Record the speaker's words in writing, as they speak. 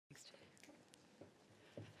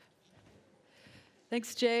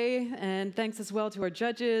Thanks, Jay, and thanks as well to our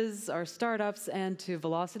judges, our startups, and to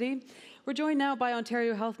Velocity. We're joined now by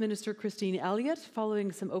Ontario Health Minister Christine Elliott. Following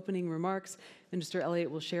some opening remarks, Minister Elliott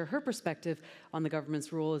will share her perspective on the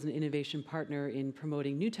government's role as an innovation partner in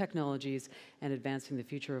promoting new technologies and advancing the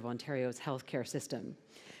future of Ontario's healthcare system.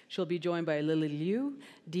 She'll be joined by Lily Liu,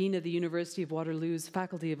 Dean of the University of Waterloo's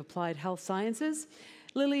Faculty of Applied Health Sciences.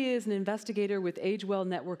 Lily is an investigator with AgeWell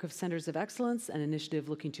Network of Centres of Excellence, an initiative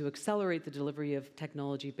looking to accelerate the delivery of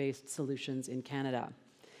technology-based solutions in Canada.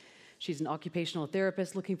 She's an occupational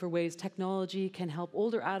therapist looking for ways technology can help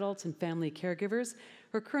older adults and family caregivers.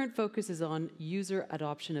 Her current focus is on user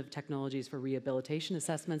adoption of technologies for rehabilitation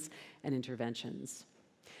assessments and interventions.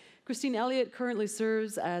 Christine Elliott currently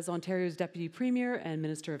serves as Ontario's Deputy Premier and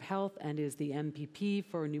Minister of Health and is the MPP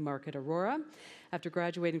for Newmarket Aurora. After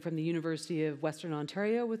graduating from the University of Western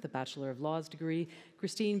Ontario with a Bachelor of Laws degree,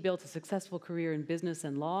 Christine built a successful career in business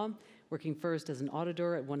and law, working first as an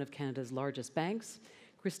auditor at one of Canada's largest banks.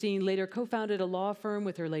 Christine later co-founded a law firm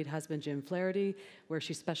with her late husband, Jim Flaherty, where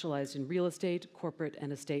she specialized in real estate, corporate,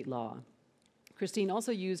 and estate law. Christine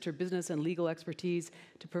also used her business and legal expertise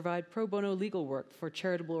to provide pro bono legal work for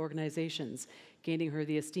charitable organizations, gaining her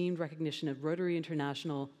the esteemed recognition of Rotary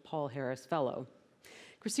International Paul Harris Fellow.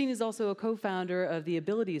 Christine is also a co-founder of the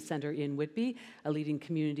Abilities Centre in Whitby, a leading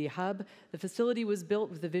community hub. The facility was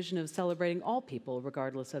built with the vision of celebrating all people,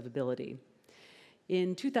 regardless of ability.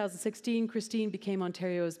 In 2016, Christine became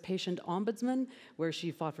Ontario's patient ombudsman, where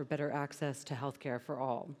she fought for better access to healthcare for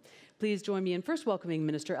all. Please join me in first welcoming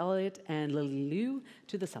Minister Elliott and Lily Liu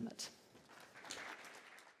to the summit.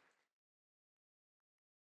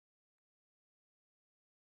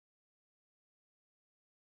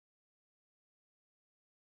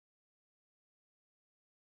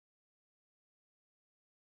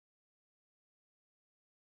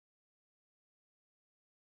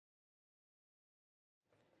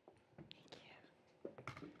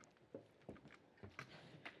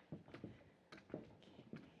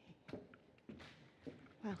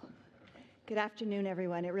 Well, good afternoon,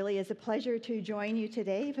 everyone. It really is a pleasure to join you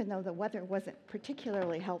today, even though the weather wasn't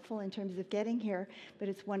particularly helpful in terms of getting here. But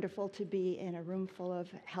it's wonderful to be in a room full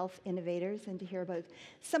of health innovators and to hear about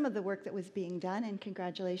some of the work that was being done. And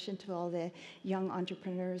congratulations to all the young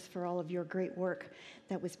entrepreneurs for all of your great work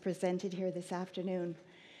that was presented here this afternoon.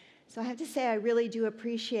 So I have to say, I really do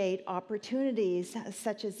appreciate opportunities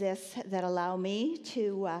such as this that allow me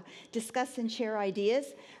to discuss and share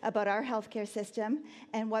ideas about our healthcare system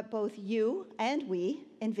and what both you and we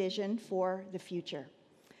envision for the future.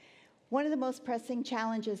 One of the most pressing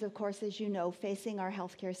challenges, of course, as you know, facing our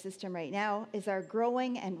healthcare system right now is our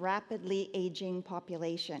growing and rapidly aging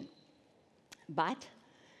population. But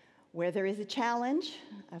where there is a challenge,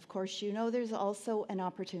 of course, you know there's also an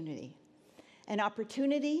opportunity. An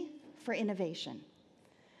opportunity for innovation.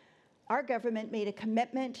 Our government made a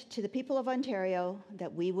commitment to the people of Ontario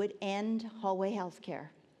that we would end hallway healthcare.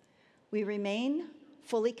 We remain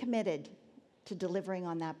fully committed to delivering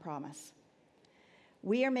on that promise.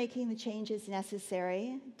 We are making the changes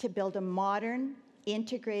necessary to build a modern,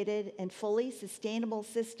 integrated, and fully sustainable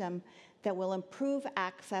system that will improve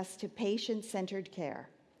access to patient-centered care.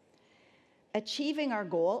 Achieving our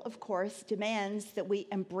goal, of course, demands that we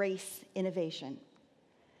embrace innovation.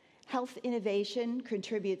 Health innovation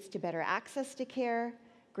contributes to better access to care,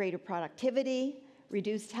 greater productivity,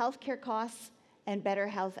 reduced healthcare costs, and better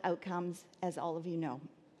health outcomes, as all of you know.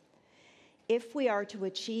 If we are to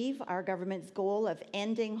achieve our government's goal of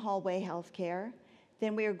ending hallway healthcare,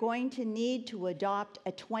 then we are going to need to adopt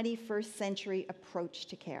a 21st century approach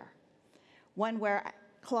to care, one where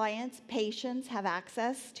clients, patients have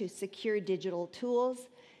access to secure digital tools,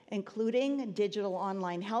 including digital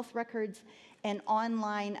online health records and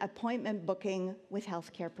online appointment booking with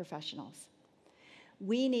healthcare professionals.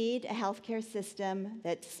 We need a healthcare system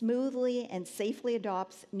that smoothly and safely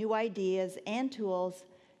adopts new ideas and tools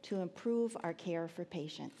to improve our care for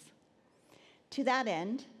patients. To that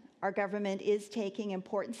end, our government is taking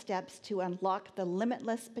important steps to unlock the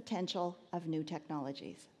limitless potential of new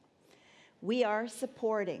technologies. We are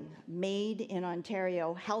supporting Made in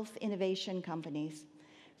Ontario health innovation companies,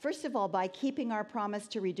 first of all, by keeping our promise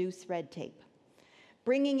to reduce red tape,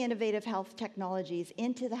 bringing innovative health technologies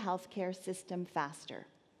into the healthcare system faster.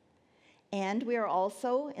 And we are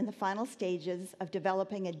also in the final stages of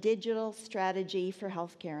developing a digital strategy for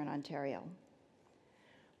healthcare in Ontario.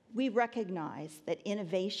 We recognize that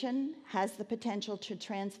innovation has the potential to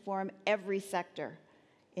transform every sector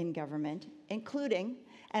in government, including,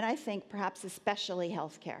 and I think perhaps especially,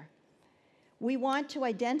 healthcare. We want to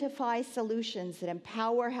identify solutions that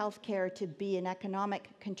empower healthcare to be an economic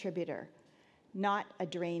contributor, not a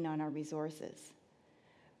drain on our resources.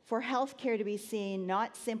 for healthcare to be seen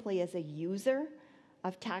not simply as a user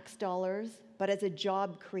of tax dollars, but as a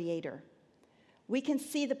job creator. We can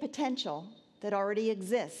see the potential that already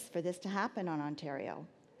exists for this to happen in Ontario.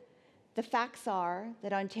 The facts are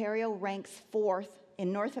that Ontario ranks 4th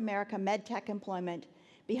in North America medtech employment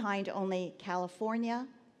behind only California,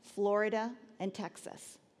 Florida, and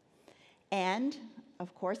Texas. And,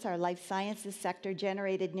 of course, our life sciences sector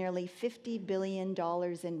generated nearly $50 billion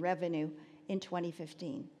in revenue in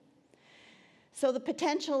 2015. So the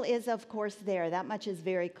potential is, of course, there. That much is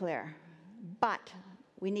very clear. But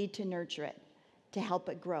we need to nurture it to help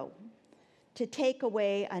it grow, to take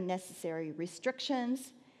away unnecessary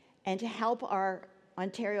restrictions, and to help our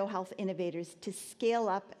Ontario health innovators to scale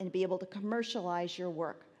up and be able to commercialize your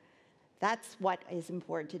work. That's what is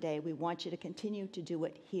important today. We want you to continue to do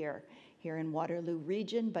it here in Waterloo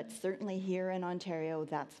region, but certainly here in Ontario,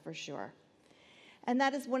 that's for sure. And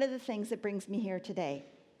that is one of the things that brings me here today,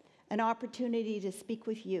 an opportunity to speak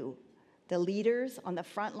with you, the leaders on the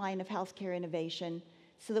front line of healthcare innovation,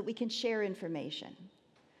 so that we can share information,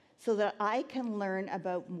 so that I can learn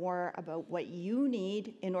more about what you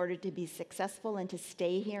need in order to be successful and to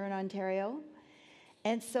stay here in Ontario,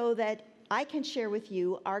 and so that I can share with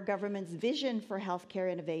you our government's vision for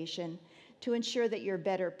healthcare innovation to ensure that you're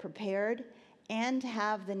better prepared and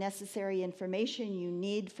have the necessary information you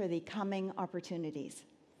need for the coming opportunities.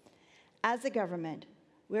 As a government,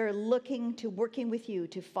 we're looking to working with you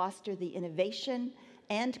to foster the innovation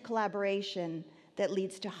and collaboration that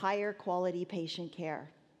leads to higher quality patient care.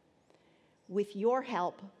 With your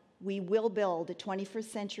help, we will build a 21st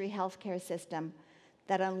century healthcare system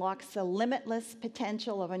that unlocks the limitless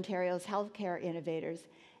potential of Ontario's healthcare innovators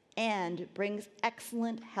and brings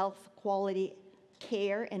excellent health quality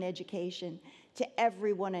care and education to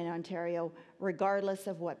everyone in Ontario, regardless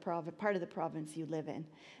of what part of the province you live in.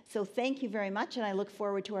 So thank you very much, and I look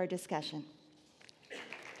forward to our discussion.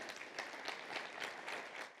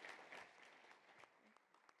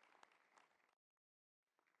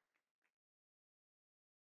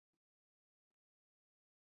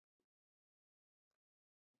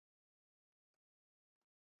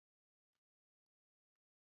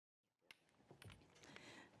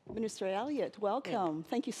 Minister Elliott, welcome.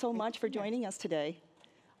 Thank you so much for joining us today.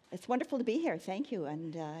 It's wonderful to be here. Thank you.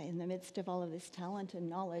 And in the midst of all of this talent and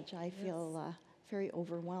knowledge, I feel very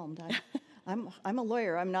overwhelmed. I'm a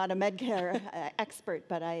lawyer. I'm not a Medcare expert,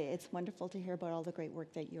 but it's wonderful to hear about all the great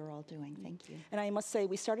work that you're all doing. Thank you. And I must say,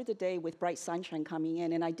 we started the day with bright sunshine coming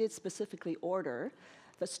in, and I did specifically order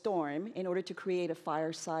the storm in order to create a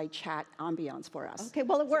fireside chat ambiance for us. Okay,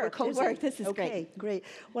 well, it worked. So it worked. This is okay, great. Great.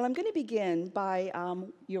 Well, I'm going to begin by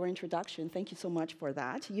your introduction. Thank you so much for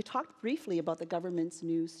that. You talked briefly about the government's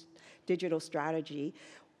new digital strategy.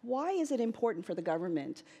 Why is it important for the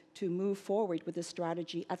government to move forward with this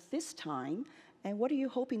strategy at this time? And what are you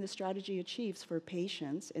hoping the strategy achieves for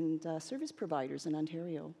patients and service providers in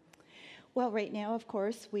Ontario? Well, right now, of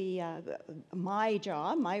course,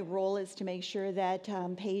 my role is to make sure that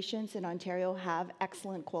patients in Ontario have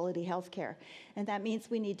excellent quality health care. And that means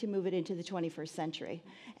we need to move it into the 21st century.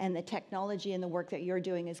 And the technology and the work that you're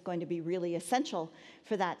doing is going to be really essential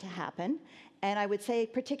for that to happen. And I would say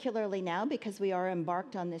particularly now, because we are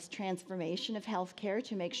embarked on this transformation of healthcare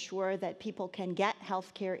to make sure that people can get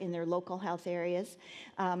healthcare in their local health areas,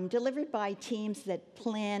 delivered by teams that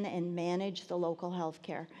plan and manage the local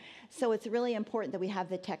healthcare. So it's really important that we have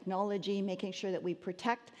the technology, making sure that we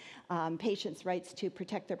protect patients' rights to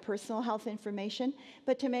protect their personal health information,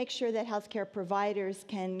 but to make sure that healthcare providers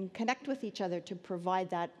can connect with each other to provide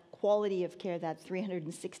that quality of care, that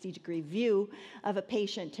 360-degree view of a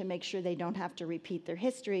patient, to make sure they don't have to repeat their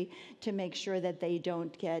history, to make sure that they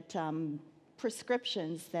don't get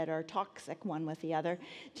prescriptions that are toxic one with the other,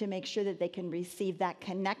 to make sure that they can receive that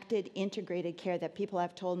connected, integrated care that people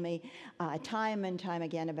have told me time and time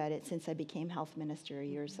again about it since I became health minister a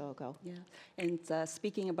year or so ago. Yeah, and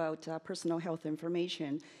speaking about personal health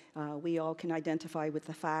information, we all can identify with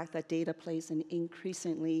the fact that data plays an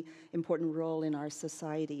increasingly important role in our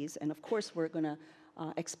societies, and of course we're going to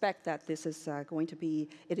expect that this is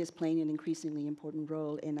it is playing an increasingly important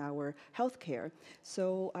role in our healthcare.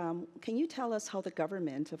 So can you tell us how the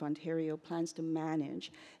government of Ontario plans to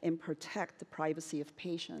manage and protect the privacy of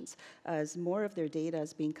patients as more of their data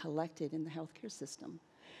is being collected in the healthcare system?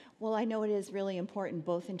 Well, I know it is really important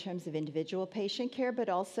both in terms of individual patient care, but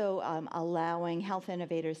also allowing health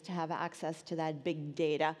innovators to have access to that big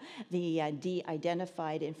data, the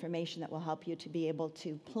de-identified information that will help you to be able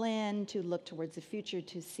to plan, to look towards the future,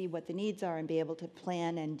 to see what the needs are and be able to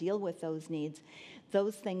plan and deal with those needs.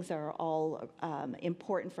 Those things are all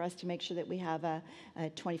important for us to make sure that we have a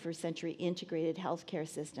 21st century integrated healthcare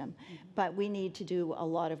system. But we need to do a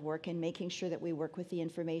lot of work in making sure that we work with the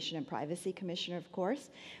Information and Privacy Commissioner, of course.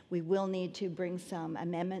 We will need to bring some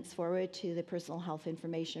amendments forward to the Personal Health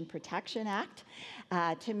Information Protection Act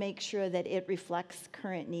to make sure that it reflects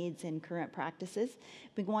current needs and current practices.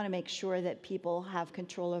 We want to make sure that people have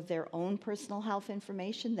control of their own personal health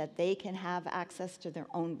information, that they can have access to their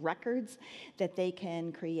own records, that they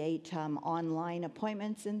can create online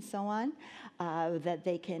appointments and so on, that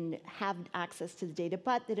they can have access to the data,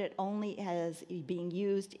 but that it only is being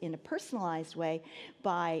used in a personalized way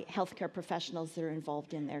by healthcare professionals that are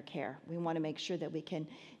involved in their care. We want to make sure that we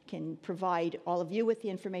can provide all of you with the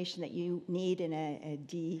information that you need in a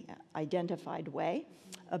de-identified way,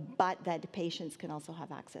 but that the patients can also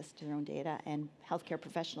have access to their own data, and healthcare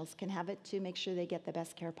professionals can have it to make sure they get the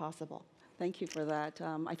best care possible. Thank you for that.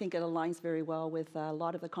 I think it aligns very well with a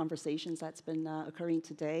lot of the conversations that's been occurring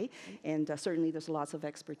today, and certainly there's lots of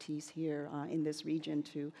expertise here in this region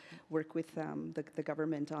to work with the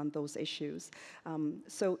government on those issues.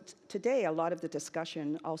 So today, a lot of the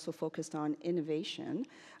discussion also focused on innovation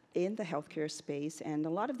in the healthcare space, and a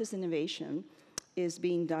lot of this innovation is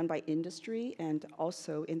being done by industry and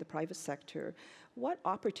also in the private sector. What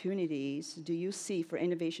opportunities do you see for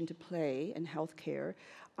innovation to play in healthcare?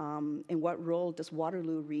 And what role does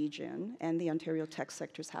Waterloo region and the Ontario tech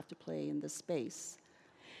sectors have to play in this space?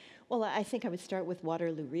 Well, I think I would start with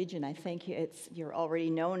Waterloo region. I think you're already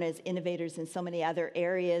known as innovators in so many other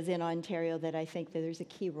areas in Ontario that I think that there's a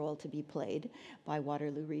key role to be played by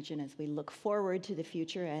Waterloo region as we look forward to the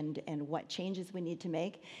future and what changes we need to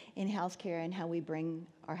make in healthcare and how we bring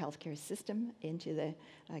our healthcare system into the,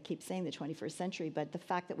 I keep saying the 21st century, but the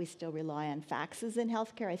fact that we still rely on faxes in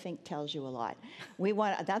healthcare, I think tells you a lot.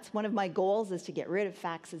 That's one of my goals, is to get rid of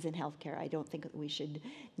faxes in healthcare. I don't think that we should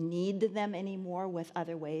need them anymore, with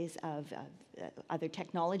other ways of other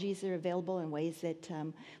technologies that are available and ways that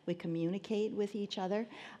we communicate with each other.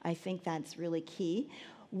 I think that's really key.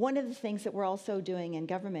 One of the things that we're also doing in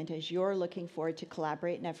government is you're looking forward to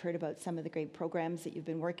collaborate, and I've heard about some of the great programs that you've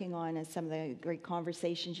been working on and some of the great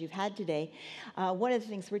conversations you've had today. One of the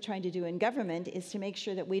things we're trying to do in government is to make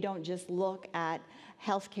sure that we don't just look at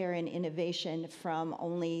healthcare and innovation from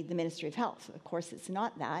only the Ministry of Health. Of course, it's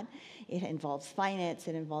not that. It involves finance,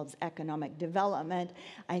 it involves economic development.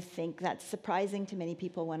 I think that's surprising to many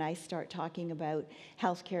people when I start talking about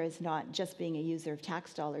healthcare as not just being a user of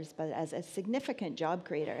tax dollars, but as a significant job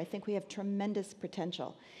creator. I think we have tremendous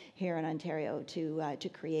potential here in Ontario to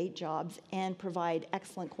create jobs and provide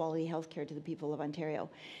excellent quality healthcare to the people of Ontario.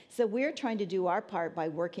 So we're trying to do our part by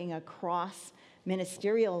working across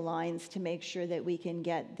ministerial lines to make sure that we can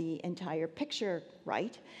get the entire picture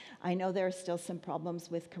right. I know there are still some problems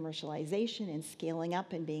with commercialization and scaling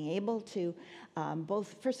up and being able to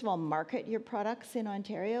both, first of all, market your products in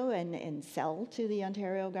Ontario and sell to the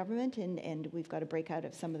Ontario government, and we've got to break out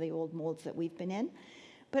of some of the old molds that we've been in.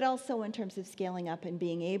 But also in terms of scaling up and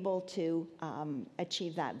being able to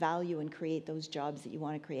achieve that value and create those jobs that you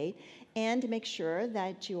want to create, and to make sure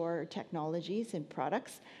that your technologies and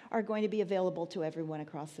products are going to be available to everyone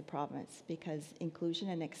across the province, because inclusion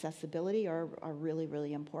and accessibility are really,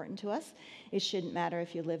 really important to us. It shouldn't matter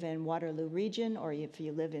if you live in Waterloo region or if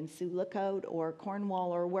you live in Sioux Lookout or Cornwall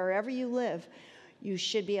or wherever you live, you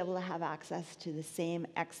should be able to have access to the same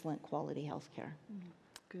excellent quality healthcare.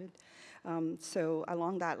 Good. So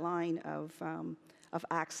along that line of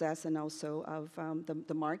access and also of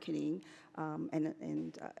the marketing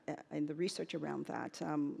and the research around that,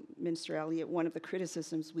 Minister Elliott, one of the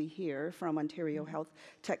criticisms we hear from Ontario health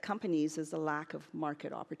tech companies is the lack of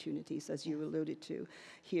market opportunities, as you alluded to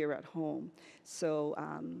here at home. So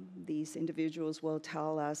these individuals will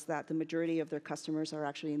tell us that the majority of their customers are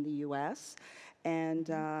actually in the U.S., and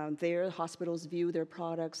their hospitals view their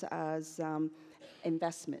products as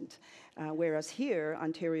investment, whereas here,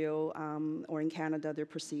 Ontario or in Canada, they're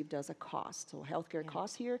perceived as a cost. So healthcare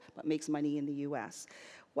costs here, but makes money in the U.S.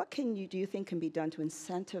 What do you think can be done to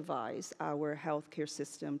incentivize our healthcare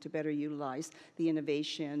system to better utilize the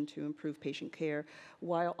innovation to improve patient care,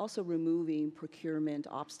 while also removing procurement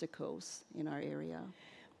obstacles in our area?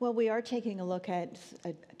 Well, we are taking a look at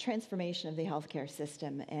a transformation of the healthcare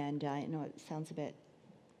system, and I know it sounds a bit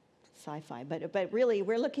sci-fi, but really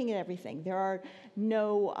we're looking at everything. There are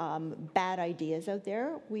no bad ideas out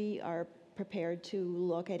there. We are prepared to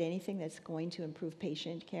look at anything that's going to improve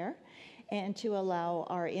patient care and to allow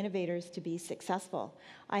our innovators to be successful.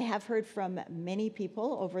 I have heard from many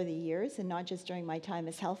people over the years, and not just during my time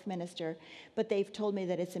as health minister, but they've told me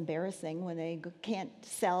that it's embarrassing when they can't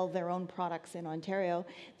sell their own products in Ontario,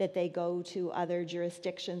 that they go to other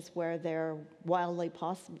jurisdictions where they're wildly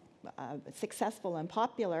successful and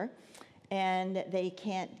popular, and they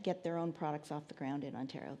can't get their own products off the ground in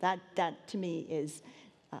Ontario. That to me is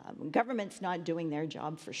government's not doing their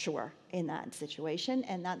job for sure in that situation,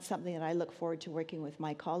 and that's something that I look forward to working with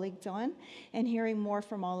my colleagues on and hearing more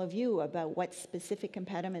from all of you about what specific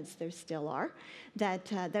impediments there still are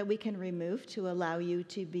that we can remove to allow you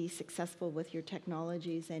to be successful with your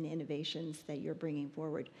technologies and innovations that you're bringing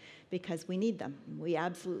forward, because we need them. We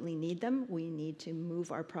absolutely need them. We need to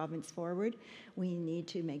move our province forward. We need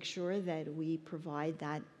to make sure that we provide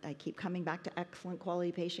that. I keep coming back to excellent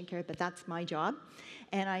quality patient care, but that's my job.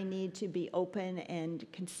 And I need to be open and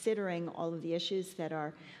considering all of the issues that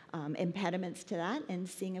are impediments to that, and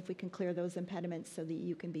seeing if we can clear those impediments so that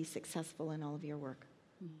you can be successful in all of your work.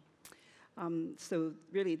 So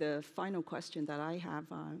really the final question that I have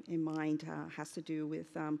in mind has to do with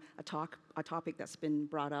a topic that's been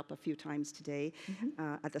brought up a few times today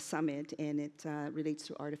at the summit, and it relates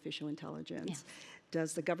to artificial intelligence. Yes.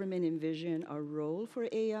 Does the government envision a role for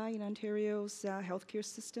AI in Ontario's healthcare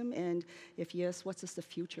system? And if yes, what does the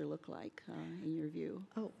future look like in your view?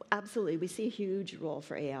 Oh, absolutely. We see a huge role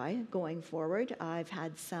for AI going forward. I've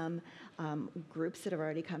had some groups that have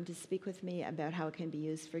already come to speak with me about how it can be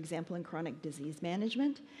used, for example, in chronic disease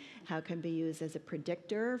management, how it can be used as a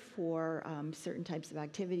predictor for certain types of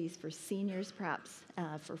activities for seniors, perhaps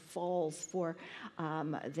for falls, for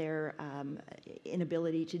their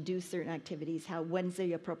inability to do certain activities, when's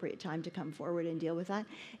the appropriate time to come forward and deal with that.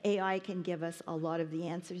 AI can give us a lot of the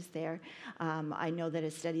answers there. I know that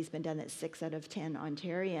a study's been done that 6 out of 10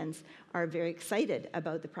 Ontarians are very excited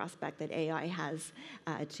about the prospect that AI has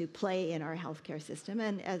to play in our healthcare system,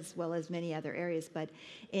 and as well as many other areas. But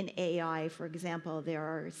in AI, for example, there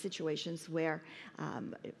are situations where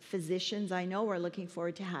physicians I know are looking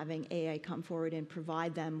forward to having AI come forward and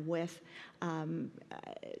provide them with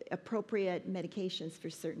appropriate medications for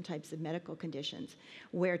certain types of medical conditions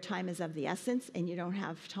where time is of the essence and you don't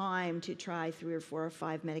have time to try 3 or 4 or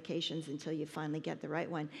 5 medications until you finally get the right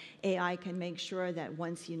one. AI can make sure that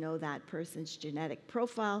once you know that person's genetic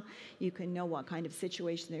profile, you can know what kind of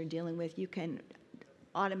situation they're dealing with, you can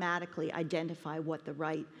automatically identify what the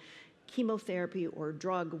right chemotherapy or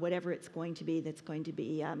drug, whatever it's going to be, that's going to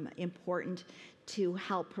be important to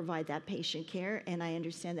help provide that patient care. And I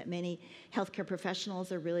understand that many healthcare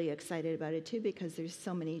professionals are really excited about it too, because there's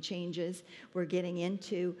so many changes. We're getting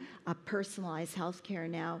into a personalized healthcare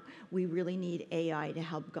now. We really need AI to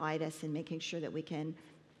help guide us in making sure that we can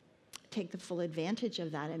take the full advantage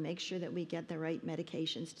of that and make sure that we get the right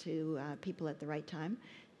medications to people at the right time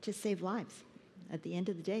to save lives. At the end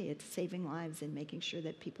of the day, it's saving lives and making sure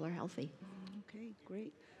that people are healthy. Okay,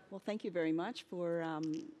 great. Well, thank you very much for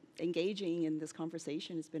engaging in this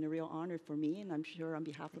conversation. It's been a real honor for me, and I'm sure on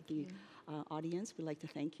behalf of the audience, we'd like to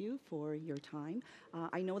thank you for your time.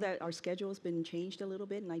 I know that our schedule has been changed a little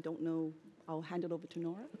bit, and I don't know, I'll hand it over to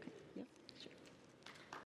Nora. Okay.